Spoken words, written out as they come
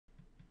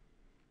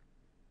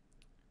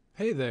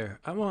Hey there,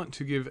 I want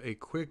to give a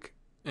quick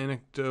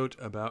anecdote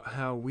about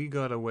how we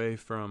got away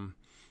from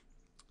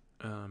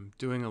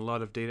doing a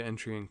lot of data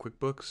entry in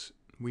QuickBooks.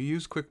 We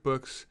use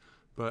QuickBooks,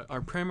 but our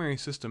primary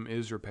system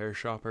is Repair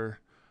Shopper,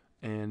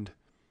 and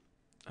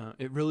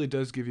it really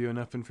does give you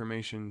enough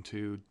information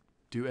to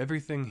do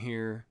everything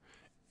here,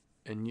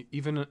 and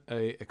even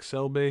a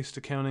Excel-based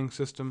accounting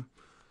system,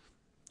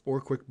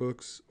 or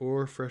QuickBooks,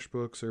 or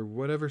FreshBooks, or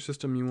whatever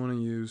system you want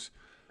to use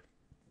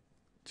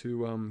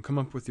to come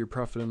up with your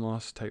profit and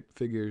loss type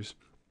figures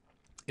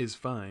is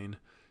fine.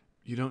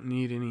 You don't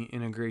need any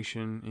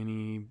integration,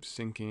 any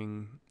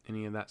syncing,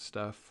 any of that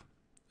stuff.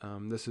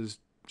 This is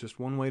just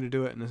one way to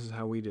do it, and this is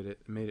how we did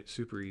it. It made it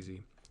super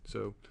easy.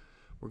 So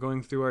we're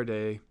going through our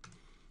day.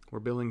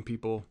 We're billing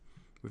people.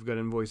 We've got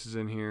invoices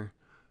in here.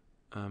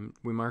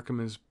 We mark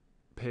them as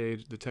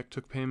paid. The tech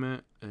took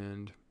payment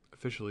and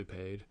officially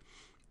paid.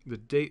 The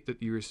date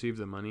that you receive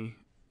the money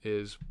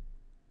is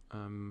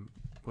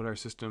what our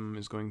system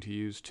is going to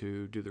use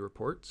to do the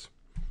reports.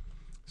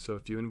 So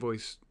if you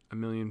invoice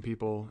 1,000,000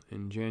 people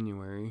in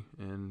January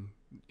and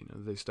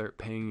they start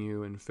paying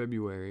you in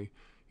February,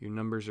 your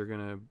numbers are going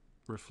to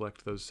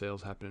reflect those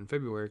sales happen in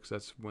February because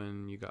that's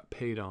when you got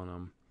paid on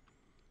them.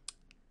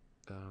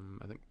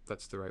 I think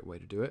that's the right way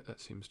to do it.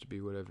 That seems to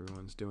be what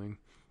everyone's doing.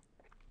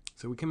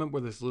 So we came up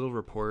with this little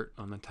report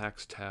on the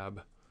tax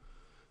tab.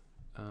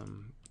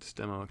 This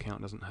demo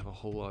account doesn't have a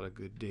whole lot of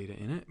good data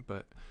in it,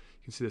 but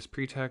you can see this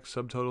pre-tax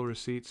subtotal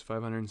receipts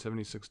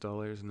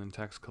 $576 and then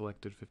tax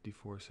collected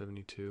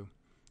 $54.72.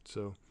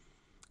 So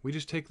we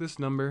just take this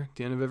number at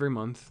the end of every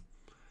month,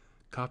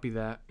 copy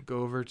that,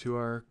 go over to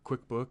our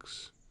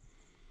QuickBooks,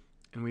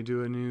 and we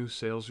do a new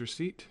sales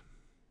receipt.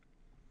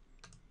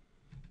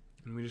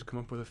 And we just come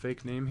up with a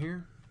fake name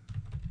here,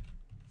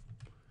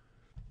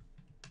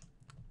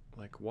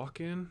 like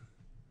walk-in,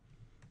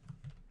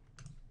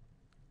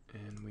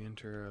 and we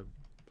enter a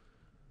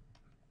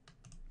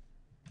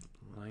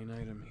line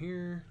item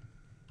here.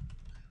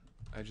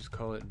 I just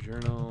call it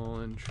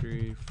journal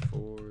entry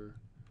for,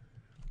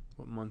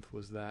 what month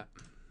was that?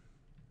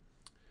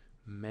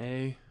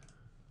 May.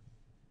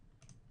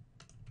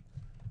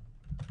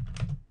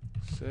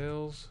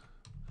 Sales,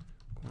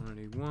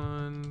 quantity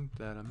 1,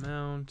 that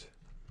amount.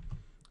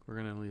 We're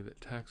going to leave it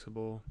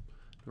taxable.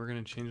 We're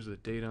going to change the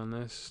date on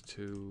this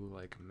to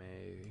like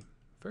May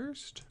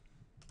 1st.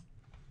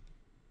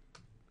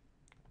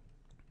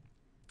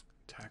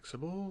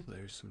 Taxable,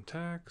 there's some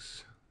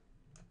tax.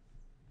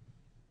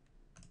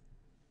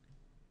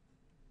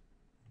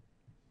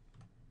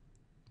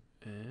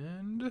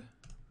 And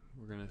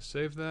we're going to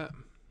save that.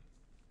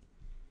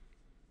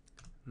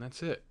 And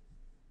that's it.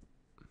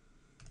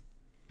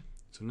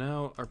 So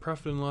now our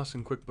profit and loss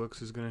in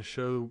QuickBooks is going to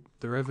show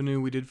the revenue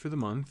we did for the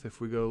month.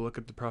 If we go look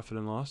at the profit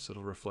and loss,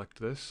 it'll reflect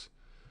this.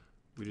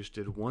 We just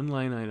did one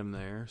line item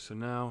there. So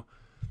now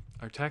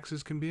our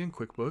taxes can be in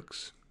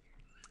QuickBooks,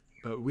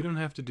 but we don't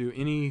have to do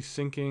any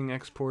syncing,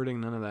 exporting,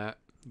 none of that.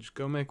 Just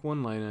go make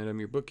one line item.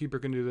 Your bookkeeper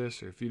can do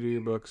this, or if you do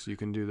your books, you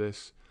can do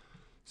this.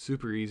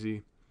 Super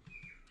easy.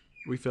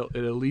 We felt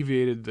it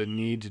alleviated the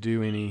need to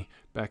do any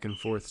back and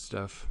forth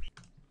stuff.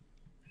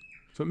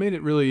 So it made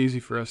it really easy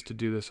for us to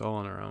do this all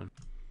on our own.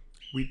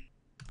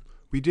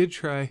 We did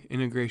try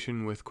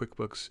integration with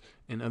QuickBooks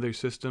and other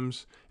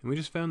systems, and we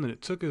just found that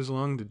it took as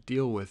long to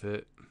deal with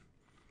it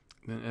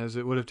as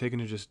it would have taken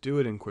to just do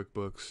it in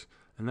QuickBooks,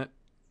 and that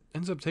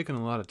ends up taking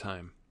a lot of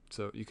time.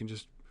 So you can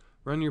just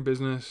run your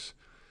business,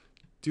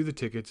 do the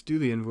tickets, do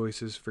the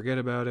invoices, forget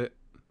about it.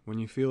 When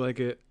you feel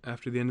like it,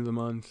 after the end of the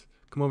month,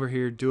 come over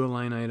here, do a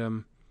line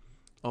item.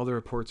 All the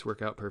reports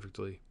work out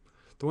perfectly.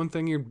 The one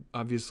thing you're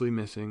obviously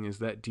missing is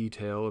that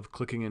detail of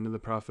clicking into the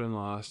profit and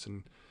loss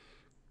and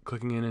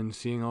clicking in and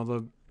seeing all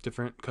the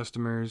different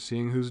customers,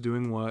 seeing who's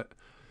doing what.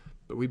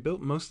 But we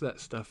built most of that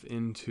stuff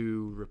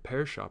into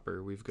Repair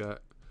Shopper. We've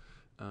got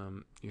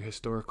your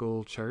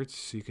historical charts,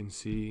 so you can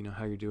see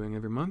how you're doing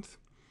every month.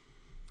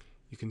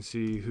 You can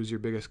see who's your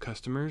biggest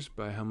customers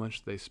by how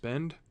much they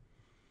spend.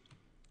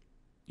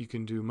 You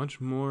can do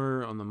much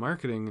more on the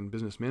marketing and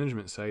business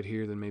management side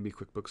here than maybe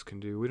QuickBooks can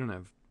do. We don't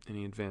have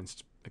any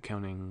advanced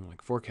accounting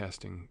like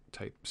forecasting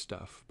type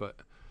stuff,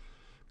 but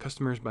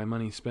customers by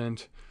money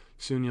spent.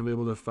 Soon you'll be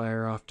able to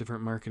fire off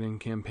different marketing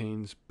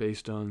campaigns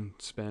based on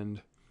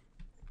spend.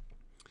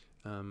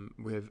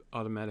 We have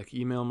automatic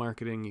email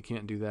marketing. You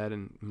can't do that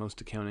in most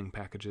accounting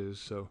packages.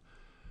 So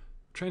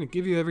I'm trying to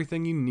give you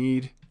everything you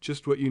need,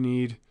 just what you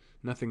need,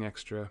 nothing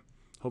extra.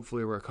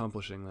 Hopefully we're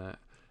accomplishing that.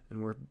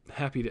 And we're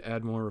happy to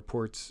add more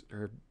reports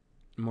or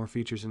more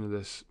features into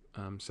this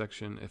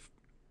section if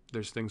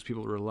there's things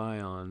people rely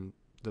on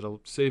that'll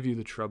save you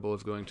the trouble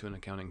of going to an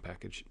accounting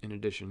package in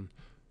addition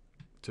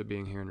to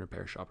being here in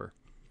Repair Shopper.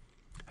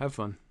 Have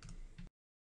fun.